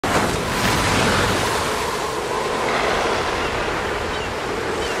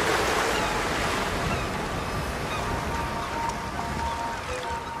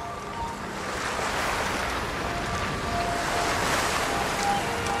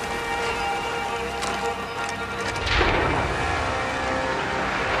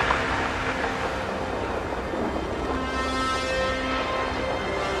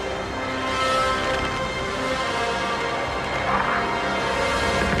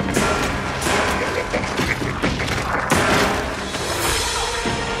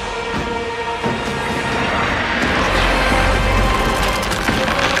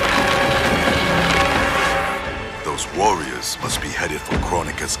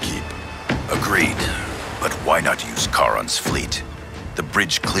Kronika's keep. Agreed. But why not use Charon's fleet? The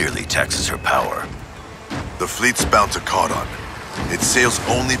bridge clearly taxes her power. The fleet's bound to Charon. It sails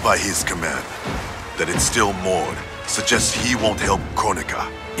only by his command. That it's still moored suggests he won't help Kronika.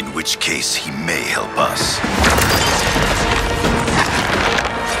 In which case, he may help us.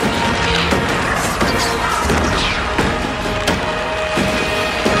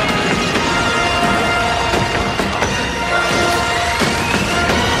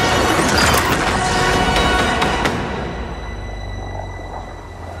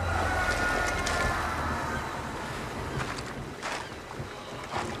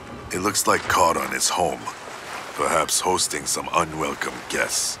 It looks like Charon is home. Perhaps hosting some unwelcome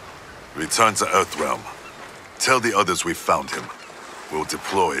guests. Return to Earthrealm. Tell the others we found him. We'll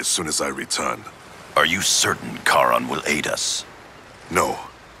deploy as soon as I return. Are you certain Charon will aid us? No,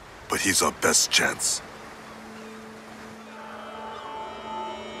 but he's our best chance.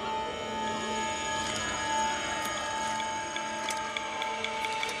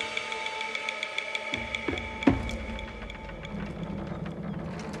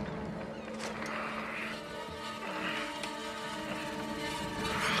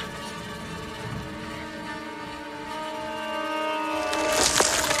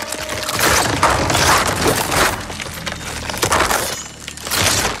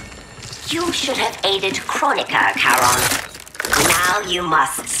 You should have aided Kronika, Charon. Now you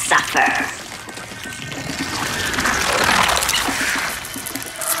must suffer.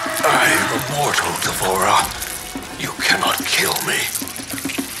 I am immortal, Devora. You cannot kill me.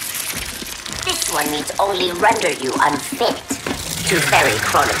 This one needs only render you unfit to ferry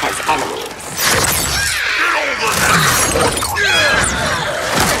Kronika's enemies.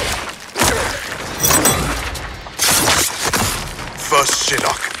 First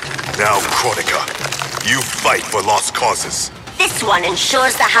Shinnok, now Kronika. You fight for lost causes. This one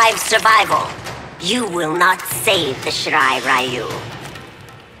ensures the Hive's survival. You will not save the Shirai Ryu.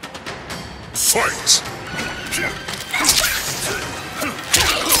 Fight!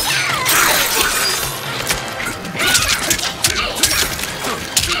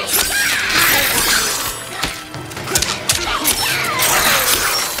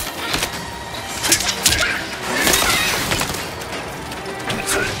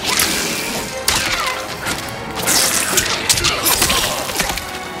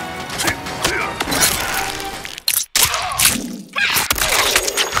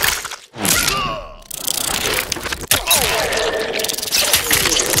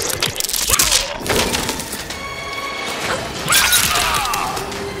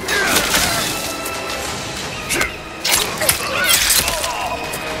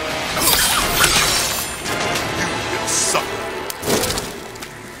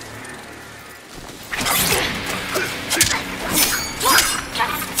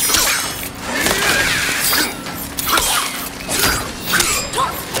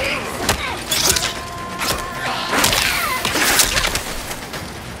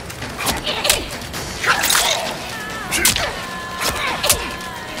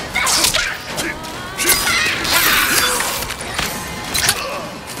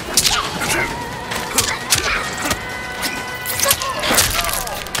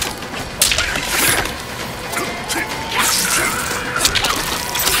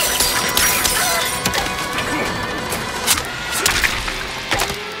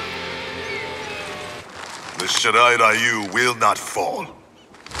 The Shirai Ryu will not fall.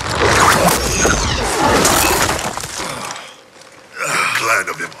 The clan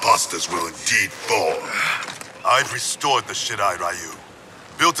of imposters will indeed fall. I've restored the Shirai Ryu.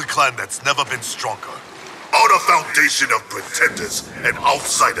 Built a clan that's never been stronger. On a foundation of pretenders and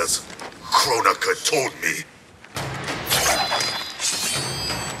outsiders, Kronika told me.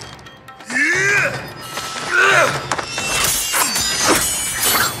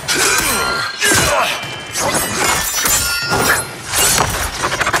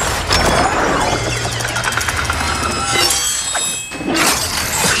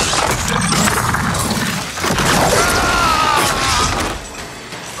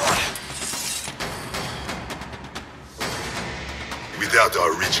 Without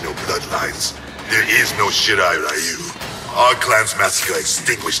our original bloodlines, there is no Shirai Ryu. Our clan's massacre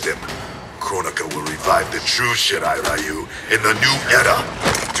extinguished them. Kronika will revive the true Shirai Ryu in the new era.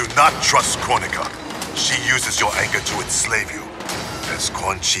 Do not trust Kronika. She uses your anger to enslave you, as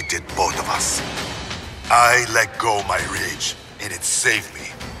Quan Chi did both of us. I let go my rage, and it saved me.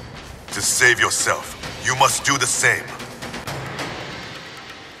 To save yourself, you must do the same.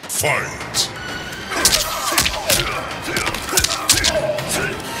 Fight!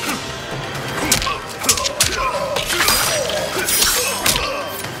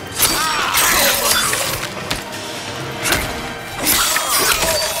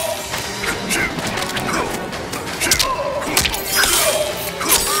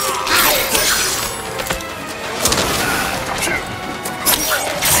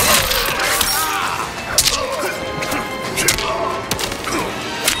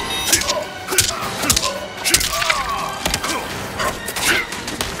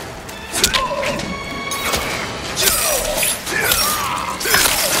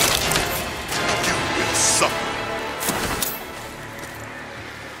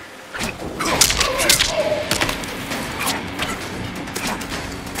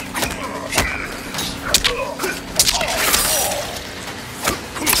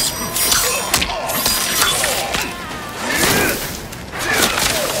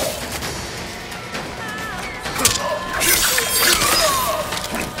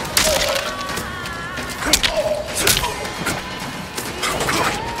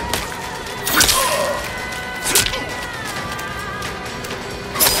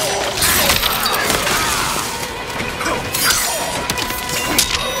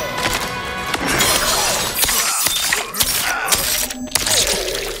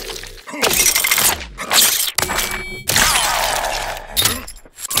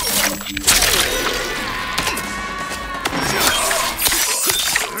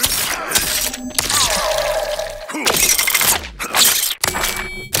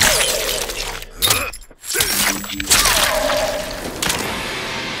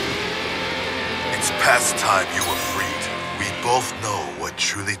 past time you were freed, we both know what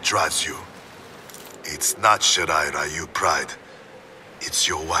truly drives you. It's not Shirai Ryu pride. It's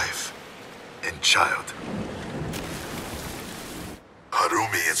your wife and child.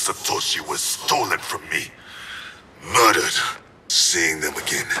 Harumi and Satoshi were stolen from me. Murdered. Seeing them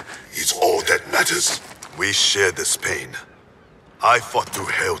again is all that matters. We share this pain. I fought through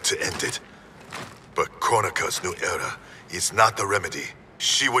hell to end it. But Kronika's new era is not the remedy.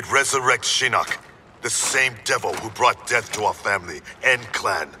 She would resurrect Shinnok, the same devil who brought death to our family and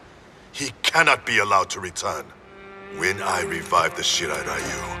clan. He cannot be allowed to return. When I revived the Shirai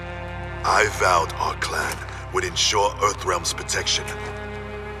Ryu, I vowed our clan would ensure Earthrealm's protection.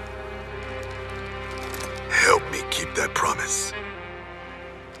 Help me keep that promise.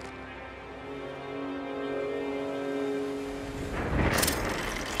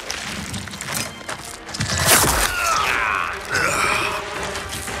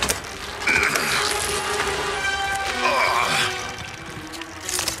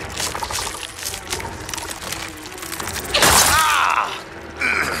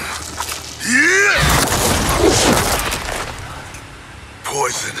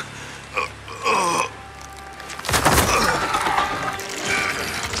 Poison.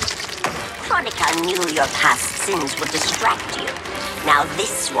 Kronika knew your past sins would distract you. Now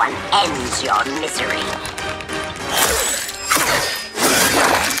this one ends your misery.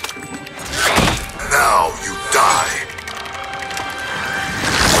 Now you die.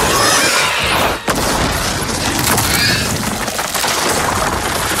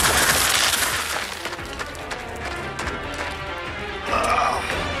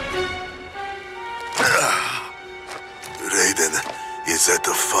 Raiden is at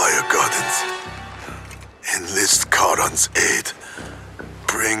the Fire Gardens. Enlist Karan's aid.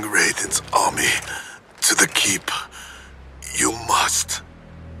 Bring Raiden's army to the keep. You must.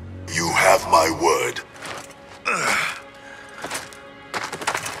 You have my word.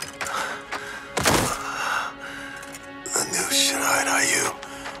 The new Shirai Ryu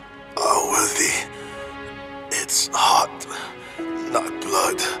are worthy. It's heart, not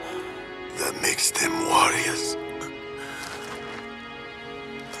blood, that makes them warriors.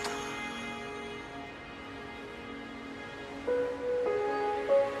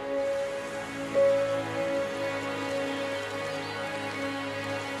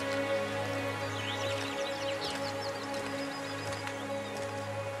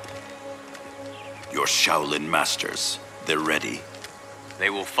 Your Shaolin masters, they're ready. They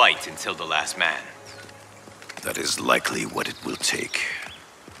will fight until the last man. That is likely what it will take.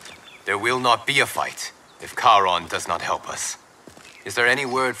 There will not be a fight if Karon does not help us. Is there any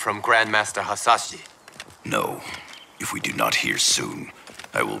word from Grandmaster Hasashi? No. If we do not hear soon,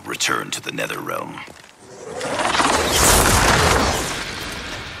 I will return to the Netherrealm.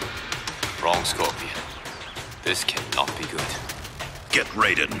 Wrong, Scorpion. This cannot be good. Get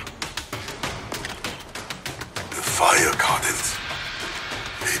Raiden. The Fire Gardens.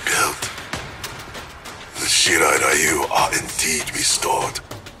 Rebuilt. The Shirai Ryu are indeed restored.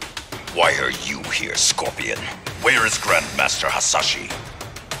 Why are you here, Scorpion? Where is Grandmaster Hasashi?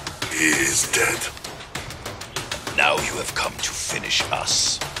 He is dead. Now you have come to finish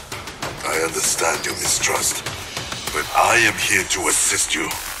us. I understand your mistrust, but I am here to assist you.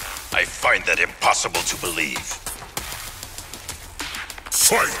 I find that impossible to believe.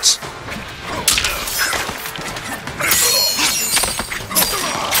 Fight!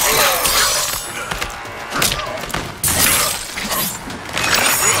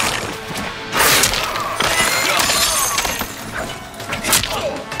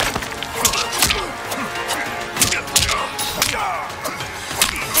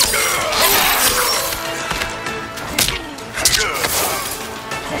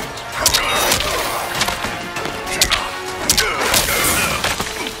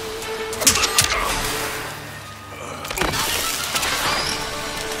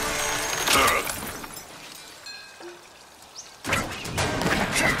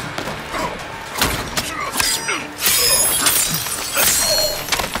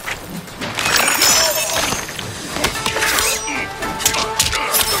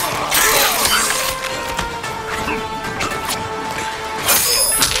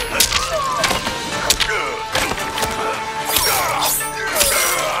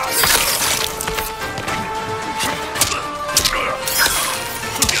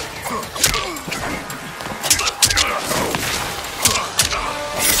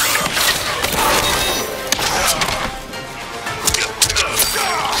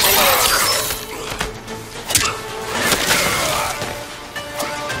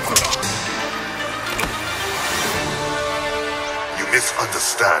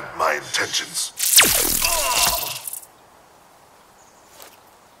 Misunderstand my intentions.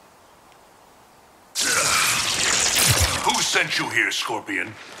 sent you here,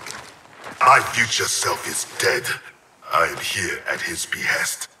 Scorpion? My future self is dead. I am here at his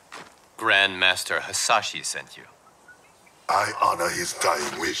behest. Grandmaster Hasashi sent you. I honor his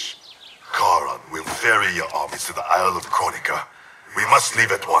dying wish. Charon will ferry your armies to the Isle of Kronika. We must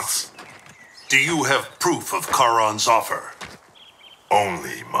leave at once. Do you have proof of Charon's offer?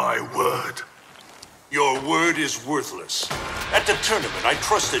 Only my word. Your word is worthless. At the tournament, I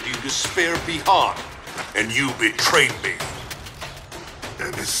trusted you to spare Bihan, and you betrayed me.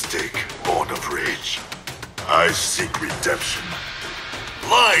 A mistake born of rage. I seek redemption.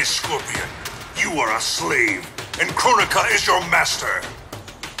 Lies, Scorpion! You are a slave, and Kronika is your master!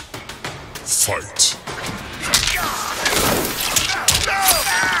 Fight.